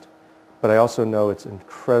underutilized. But I also know it's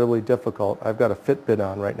incredibly difficult. I've got a Fitbit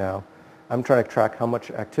on right now. I'm trying to track how much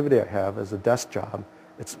activity I have as a desk job.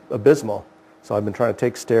 It's abysmal. So I've been trying to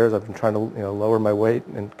take stairs. I've been trying to lower my weight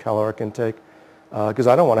and caloric intake because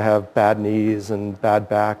I don't want to have bad knees and bad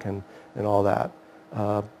back and all that.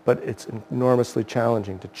 But it's enormously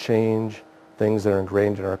challenging to change things that are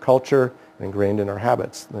ingrained in our culture and ingrained in our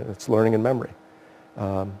habits. It's learning and memory.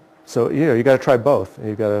 So you got to try both.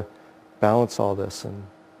 You've got to balance all this, and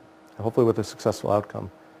hopefully with a successful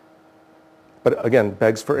outcome. But again,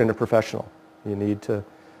 begs for interprofessional. You need to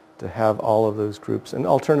have all of those groups and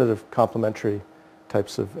alternative complementary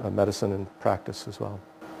types of medicine and practice as well.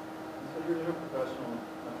 So your interprofessional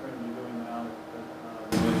training you're doing now at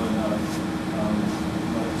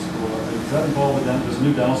medical school, is that involved with there's a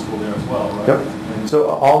new dental school there as well, right? Yep. So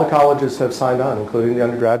all the colleges have signed on, including the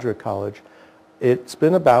undergraduate college. It's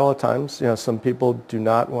been a battle at times. Some people do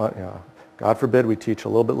not want, God forbid we teach a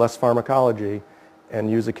little bit less pharmacology and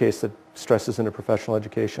use a case that stresses interprofessional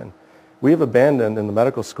education. We have abandoned in the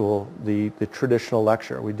medical school the traditional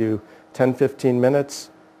lecture. We do 10, 15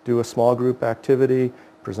 minutes, do a small group activity,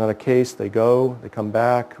 present a case, they come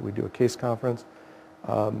back, we do a case conference.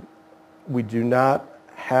 We do not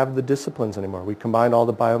have the disciplines anymore. We combine all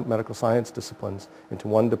the biomedical science disciplines into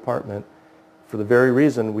one department for the very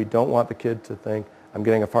reason we don't want the kid to think, I'm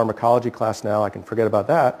getting a pharmacology class now, I can forget about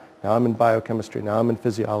that. Now I'm in biochemistry, now I'm in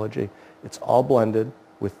physiology. It's all blended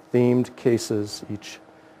with themed cases each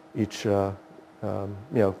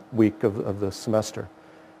week of the semester.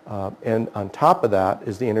 And on top of that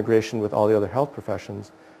is the integration with all the other health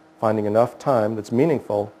professions, finding enough time that's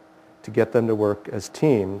meaningful to get them to work as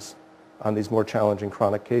teams on these more challenging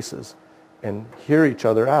chronic cases and hear each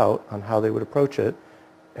other out on how they would approach it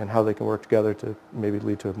and how they can work together to maybe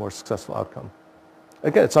lead to a more successful outcome.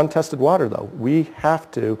 Again, it's untested water, though. We have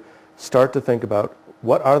to start to think about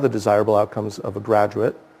what are the desirable outcomes of a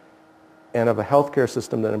graduate and of a healthcare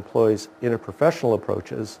system that employs interprofessional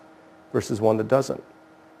approaches versus one that doesn't.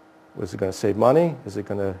 Is it going to save money? Is it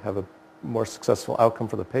going to have a more successful outcome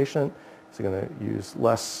for the patient? Is it going to use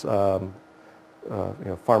less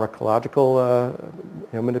pharmacological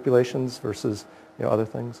manipulations versus other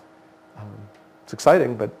things? It's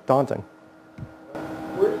exciting but daunting.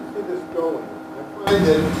 Where do you see this going? I find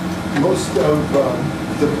that most of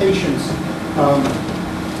the patients,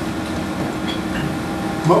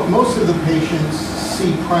 most of the patients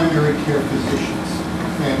see primary care physicians,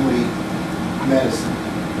 family medicine,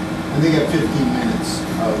 and they get 15 minutes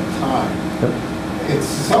of time. Yep. It's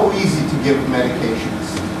so easy to give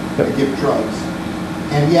medications, Yep. to give drugs,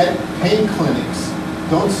 and yet pain clinics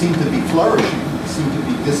don't seem to be flourishing, they seem to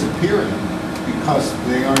be disappearing because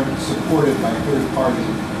they aren't supported by third-party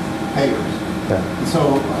payers. Yeah. And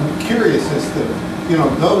so I'm curious as to,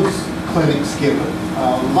 those clinics give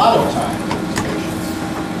a lot of time to these patients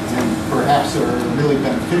and perhaps are really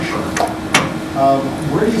beneficial.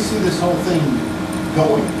 Where do you see this whole thing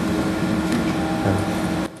going in the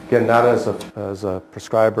future? Again, not as a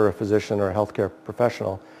prescriber, a physician, or a healthcare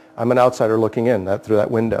professional. I'm an outsider looking in through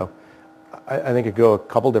that window. I think it could go a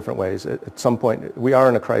couple different ways. At some point, we are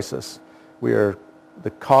in a crisis. The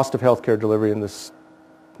cost of healthcare delivery in this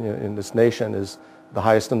nation is the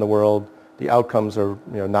highest in the world. The outcomes are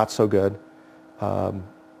not so good.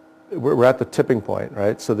 We're at the tipping point,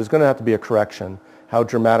 right? So there's going to have to be a correction. How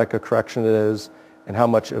dramatic a correction it is, and how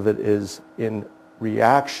much of it is in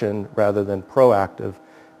reaction rather than proactive,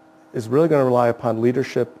 is really going to rely upon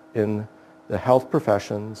leadership in the health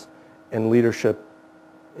professions and leadership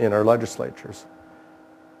in our legislatures.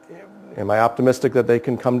 Am I optimistic that they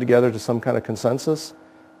can come together to some kind of consensus?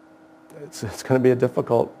 It's going to be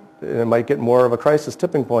it might get more of a crisis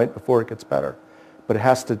tipping point before it gets better. But it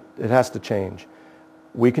has to change.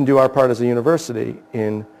 We can do our part as a university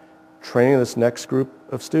in training this next group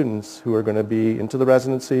of students who are going to be into the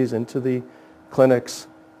residencies, into the clinics.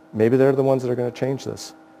 Maybe they're the ones that are going to change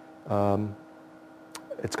this.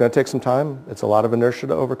 It's going to take some time. It's a lot of inertia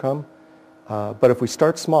to overcome. But if we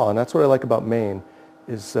start small, and that's what I like about Maine,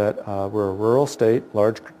 is that we're a rural state,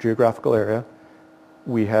 large geographical area.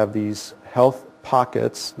 We have these health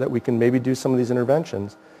pockets that we can maybe do some of these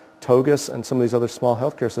interventions. Togus and some of these other small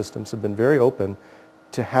healthcare systems have been very open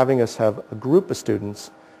to having us have a group of students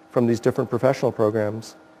from these different professional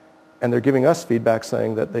programs, and they're giving us feedback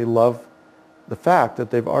saying that they love the fact that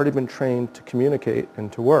they've already been trained to communicate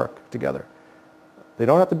and to work together. They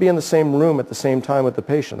don't have to be in the same room at the same time with the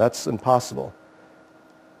patient. That's impossible.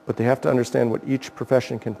 But they have to understand what each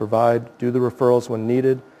profession can provide, do the referrals when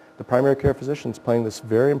needed, the primary care physician is playing this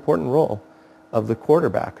very important role of the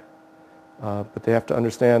quarterback. But they have to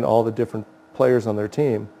understand all the different players on their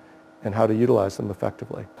team and how to utilize them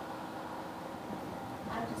effectively.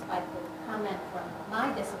 I'd just like to comment from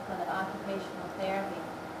my discipline of occupational therapy.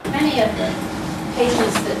 Many of the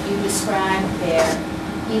patients that you described there,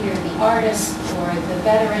 either the artist or the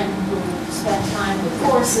veteran who spent time with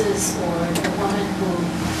horses or the woman who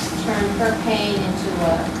turned her pain into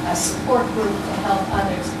a support group to help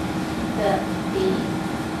others,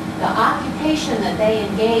 the occupation that they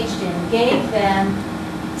engaged in gave them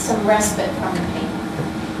some respite from the pain.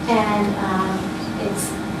 And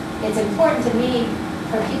it's important to me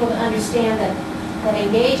for people to understand that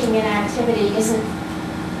engaging in activity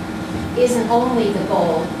isn't only the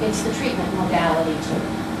goal, it's the treatment modality too.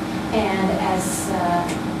 And as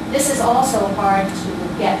this is also hard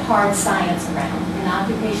to get hard science around. In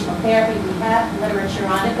occupational therapy, we have literature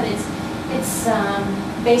on it, but it's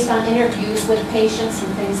based on interviews with patients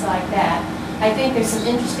and things like that. I think there's some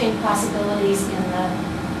interesting possibilities in the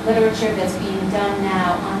literature that's being done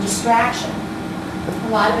now on distraction. A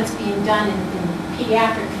lot of it's being done in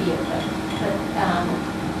pediatric field, but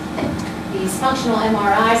these functional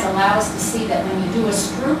MRIs allow us to see that when you do a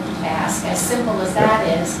Stroop task, as simple as that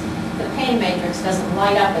is, the pain matrix doesn't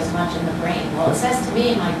light up as much in the brain. Well, it says to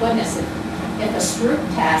me, my goodness, if a Stroop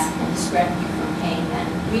task can distract you from pain, then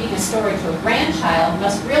reading a story to a grandchild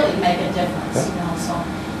must really make a difference, you know. So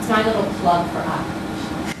it's my little plug for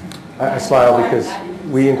occupational. I smile because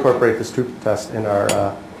we incorporate the Stroop test in our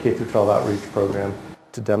K-12 outreach program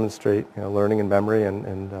to demonstrate, learning and memory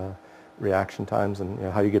and reaction times and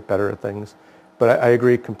how you get better at things. But I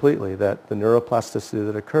agree completely that the neuroplasticity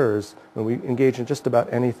that occurs when we engage in just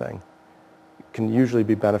about anything can usually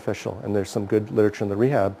be beneficial. And there's some good literature in the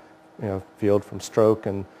rehab field from stroke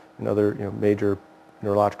and other major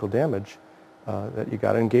neurological damage that you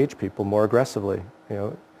got to engage people more aggressively,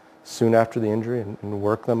 soon after the injury and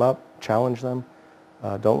work them up, challenge them.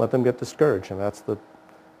 Don't let them get discouraged. And that's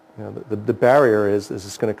the barrier is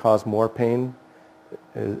this going to cause more pain?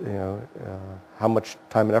 How much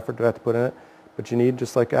time and effort do I have to put in it? But you need,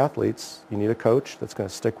 just like athletes, you need a coach that's going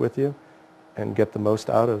to stick with you and get the most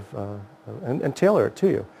out of, and tailor it to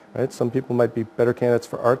you, right? Some people might be better candidates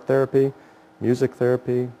for art therapy, music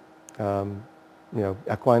therapy,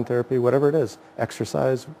 equine therapy, whatever it is,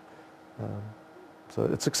 exercise. So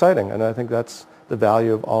it's exciting, and I think that's the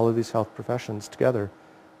value of all of these health professions together,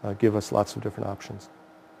 give us lots of different options.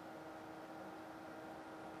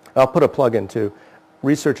 I'll put a plug in too.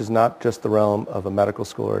 Research is not just the realm of a medical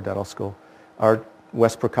school or a dental school. Our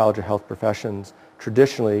Westbrook College of Health Professions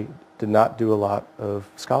traditionally did not do a lot of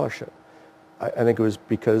scholarship. I think it was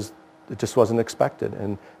because it just wasn't expected,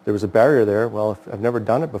 and there was a barrier there. Well, if I've never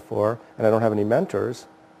done it before and I don't have any mentors,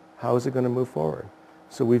 how is it going to move forward?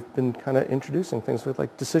 So we've been kind of introducing things with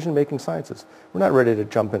like decision-making sciences. We're not ready to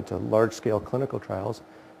jump into large-scale clinical trials,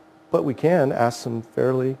 but we can ask some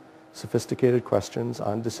fairly sophisticated questions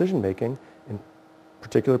on decision-making in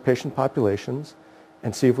particular patient populations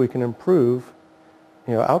and see if we can improve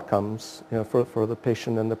outcomes for the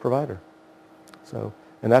patient and the provider. So,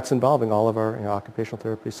 and that's involving all of our occupational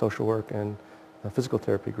therapy, social work, and physical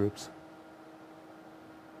therapy groups.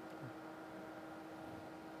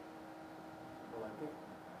 Well, I think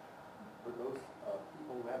for those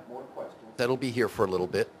people who have more questions, that'll be here for a little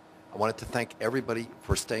bit. I wanted to thank everybody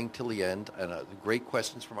for staying till the end, and great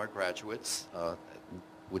questions from our graduates,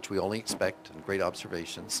 which we only expect, and great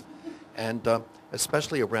observations. And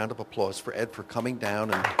especially a round of applause for Ed for coming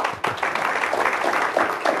down and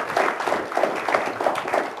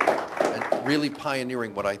really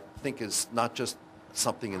pioneering what I think is not just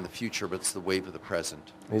something in the future, but it's the wave of the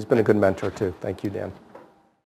present. He's been a good mentor too. Thank you, Dan.